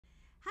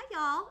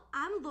y'all,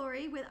 I'm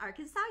Lori with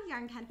Arkansas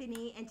Yarn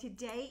Company, and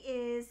today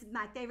is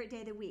my favorite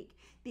day of the week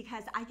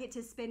because I get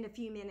to spend a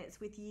few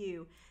minutes with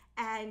you.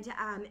 And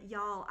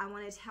y'all, I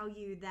want to tell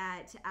you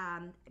that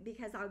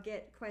because I'll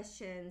get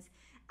questions,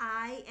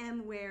 I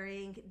am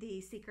wearing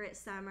the Secret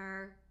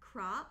Summer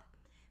crop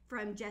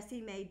from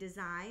Jessie Made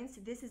Designs.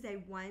 This is a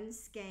one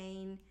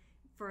skein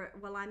for,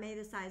 well, I made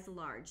a size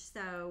large,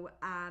 so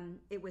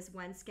it was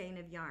one skein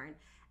of yarn.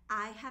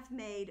 I have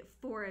made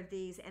 4 of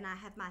these and I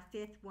have my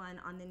 5th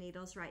one on the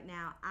needles right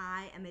now.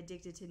 I am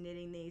addicted to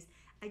knitting these.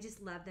 I just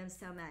love them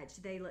so much.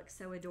 They look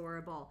so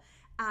adorable.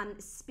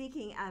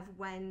 Speaking of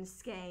one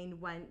skein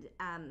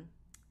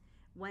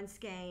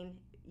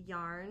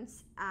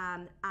yarns,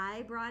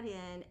 I brought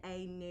in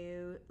a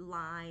new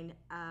line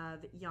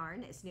of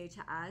yarn. It's new to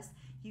us.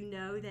 You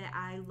know that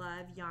I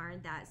love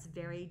yarn that's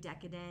very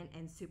decadent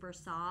and super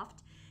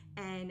soft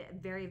and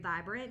very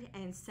vibrant,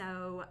 and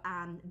so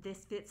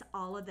this fits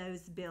all of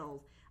those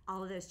bills,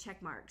 all of those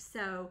check marks.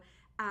 So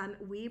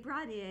we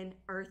brought in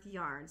earth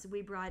yarns.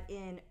 We brought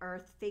in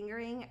earth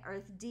fingering,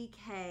 earth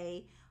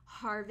DK,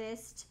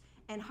 harvest,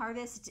 and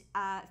harvest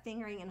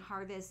fingering and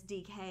harvest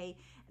DK.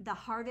 The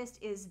harvest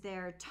is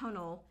their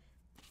tonal.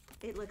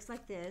 It looks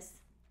like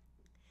this.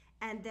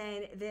 And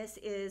then this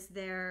is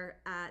their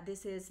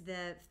this is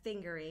the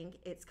fingering.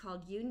 It's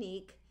called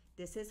Unique.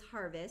 This is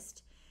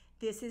harvest.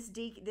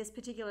 This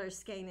particular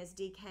skein is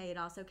DK. It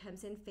also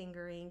comes in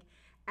fingering,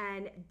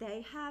 and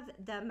they have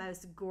the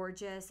most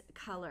gorgeous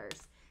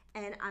colors.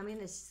 And I'm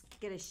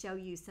gonna show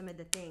you some of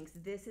the things.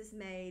 This is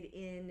made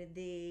in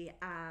the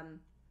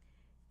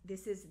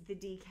this is the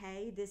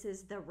DK. This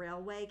is the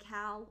railway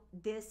cowl.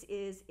 This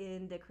is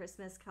in the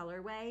Christmas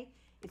colorway.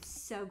 It's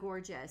so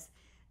gorgeous.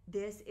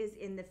 This is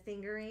in the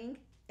fingering,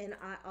 and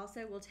I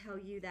also will tell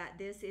you that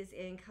this is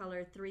in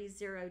color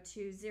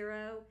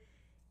 3020.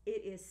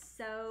 It is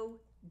so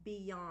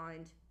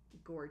beyond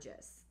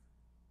gorgeous.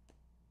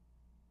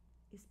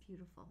 It's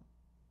beautiful.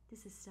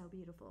 This is so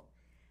beautiful.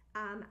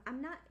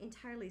 I'm not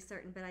entirely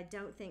certain, but I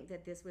don't think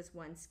that this was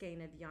one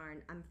skein of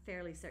yarn. I'm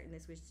fairly certain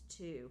this was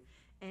 2.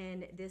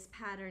 And this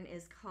pattern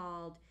is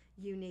called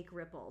Unique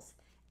Ripples.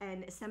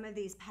 And some of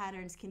these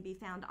patterns can be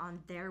found on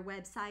their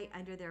website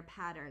under their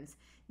patterns.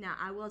 Now,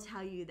 I will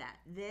tell you that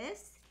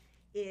this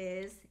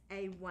is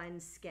a one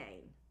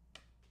skein.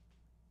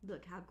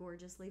 Look how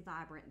gorgeously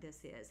vibrant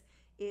this is.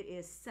 It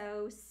is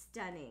so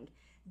stunning.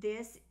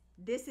 This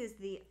is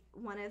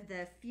one of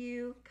the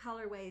few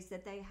colorways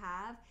that they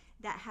have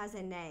that has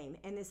a name,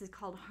 and this is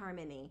called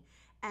Harmony.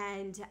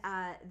 And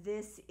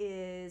this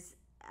is,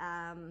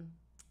 I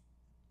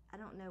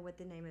don't know what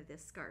the name of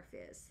this scarf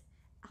is.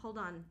 Hold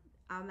on,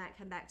 I might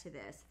come back to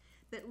this.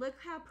 But look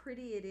how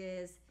pretty it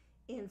is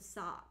in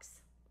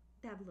socks.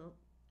 They have a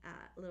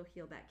little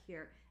heel back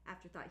here,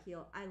 afterthought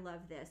heel. I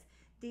love this.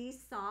 These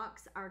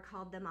socks are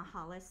called the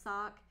Mahalle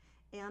sock,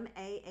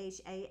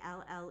 M-A-H-A-L-L-E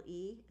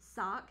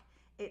sock.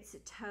 It's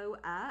toe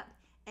up,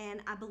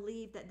 and I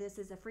believe that this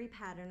is a free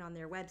pattern on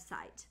their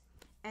website.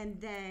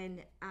 And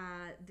then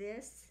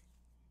this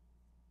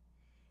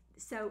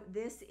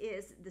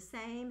is the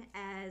same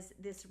as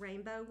this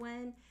rainbow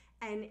one,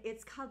 and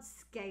it's called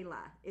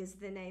Scala is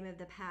the name of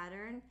the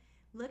pattern.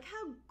 Look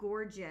how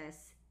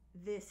gorgeous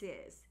this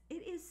is.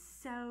 It is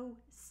so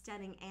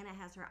stunning. Anna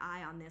has her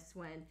eye on this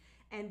one,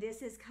 and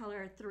this is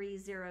color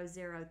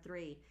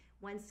 3003,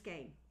 one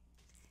skein.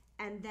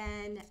 And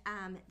then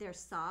there's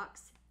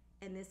socks,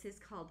 and this is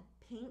called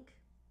Pink.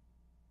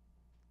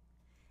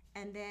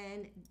 And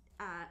then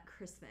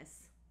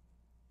Christmas.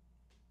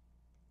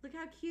 Look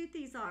how cute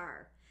these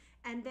are.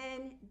 And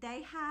then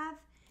they have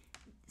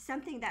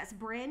something that's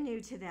brand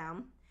new to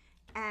them,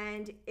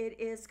 and it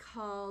is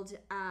called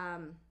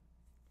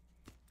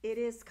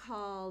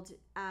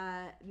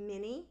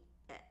Mini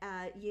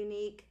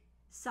Unique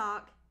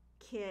Sock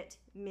Kit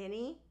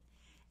Mini,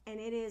 and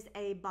it is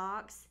a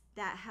box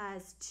that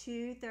has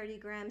 2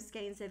 30-gram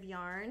skeins of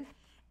yarn,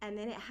 and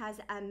then it has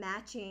a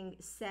matching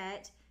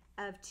set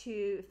of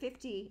 2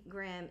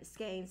 50-gram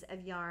skeins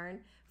of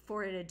yarn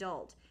for an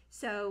adult.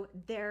 So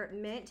they're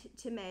meant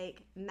to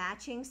make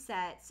matching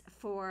sets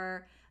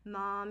for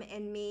mom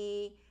and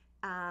me,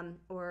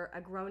 or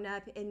a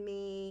grown-up and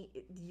me,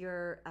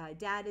 your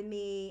dad and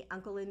me,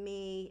 uncle and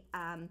me,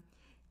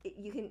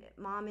 you can,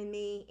 mom and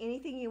me,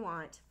 anything you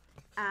want.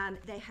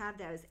 They have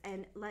those,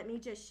 and let me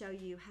just show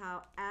you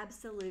how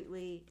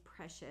absolutely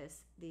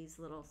precious these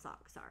little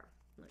socks are.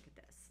 Look at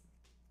this.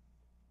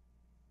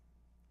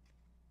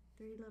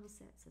 3 little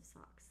sets of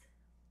socks.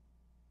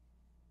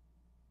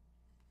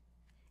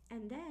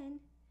 And then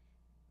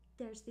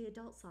there's the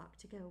adult sock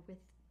to go with,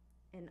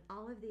 and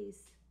all of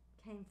these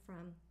came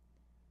from,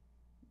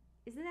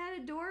 isn't that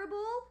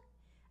adorable?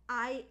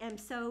 I am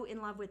so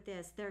in love with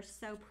this. They're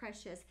so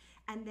precious.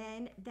 And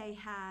then they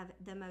have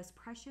the most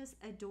precious,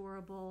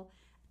 adorable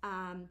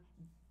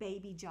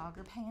baby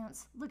jogger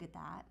pants. Look at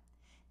that.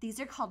 These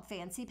are called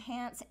fancy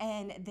pants,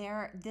 and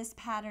this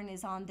pattern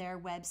is on their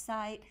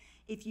website.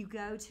 If you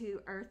go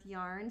to Earth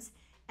Yarns,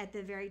 at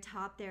the very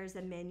top there's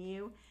a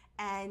menu,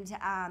 and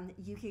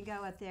you can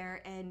go up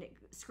there and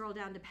scroll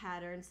down to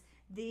patterns.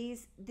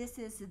 This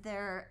is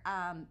their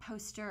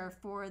poster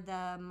for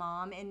the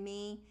mom and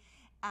me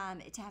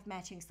to have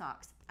matching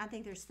socks. I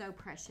think they're so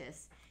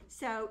precious.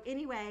 So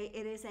anyway,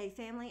 it is a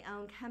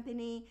family-owned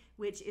company,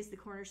 which is the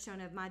cornerstone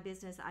of my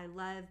business. I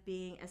love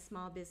being a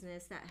small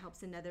business that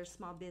helps another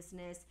small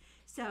business.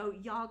 So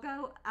y'all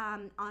go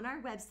on our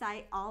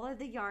website. All of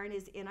the yarn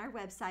is in our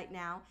website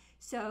now.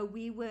 So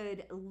we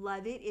would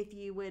love it if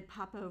you would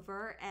pop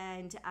over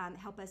and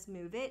help us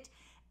move it.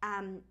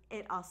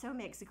 It also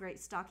makes great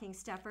stocking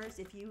stuffers.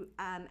 If you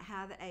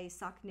have a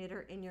sock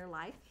knitter in your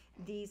life,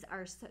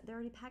 they're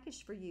already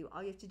packaged for you.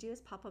 All you have to do is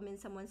pop them in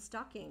someone's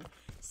stocking.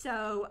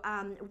 So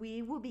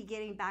we will be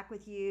getting back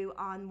with you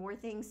on more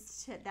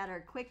things that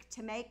are quick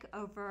to make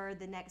over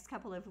the next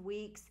couple of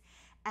weeks.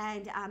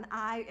 And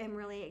I am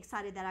really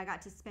excited that I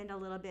got to spend a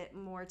little bit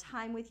more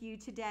time with you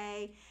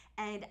today.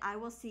 And I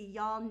will see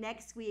y'all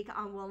next week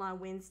on Wool on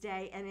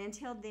Wednesday. And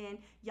until then,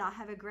 y'all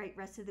have a great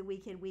rest of the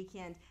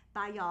weekend.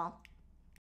 Bye, y'all.